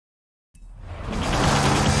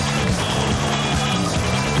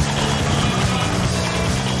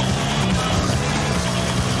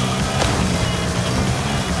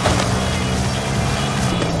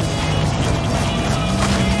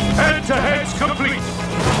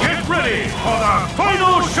for the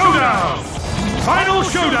final showdown! Final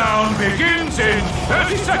showdown begins in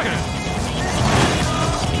 30 seconds!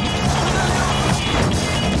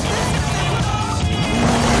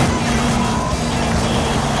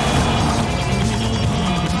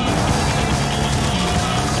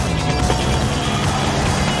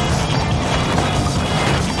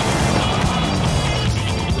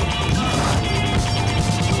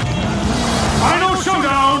 Final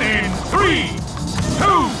showdown in 3,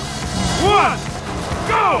 2, 1,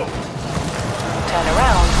 go! Turn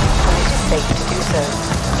around when it is safe to do so.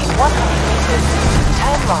 In 100 meters,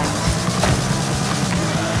 turn right.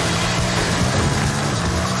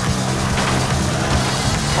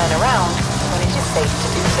 Turn around when it is safe to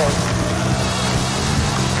do so.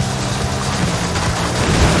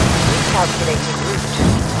 Recalculating route.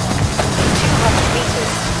 In 200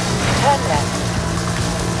 meters, turn left.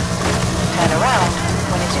 Turn around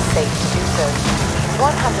when it is safe to do so. In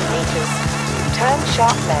 100 meters, turn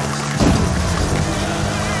sharp left.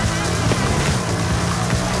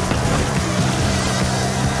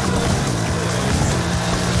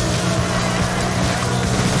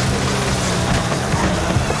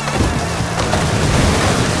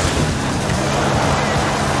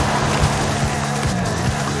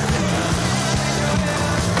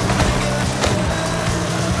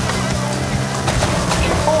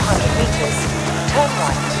 Turn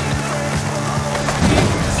right.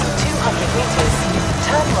 200 meters,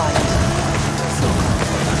 turn right.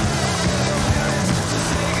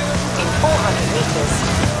 In 400 meters,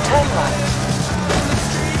 turn right.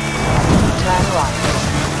 Turn right.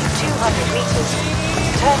 In 200 meters,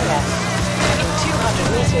 turn left. In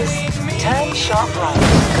 200 meters, turn sharp right.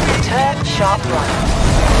 Turn sharp right.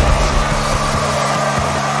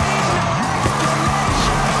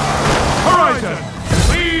 Horizon,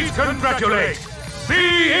 please congratulate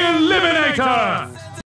the Eliminator!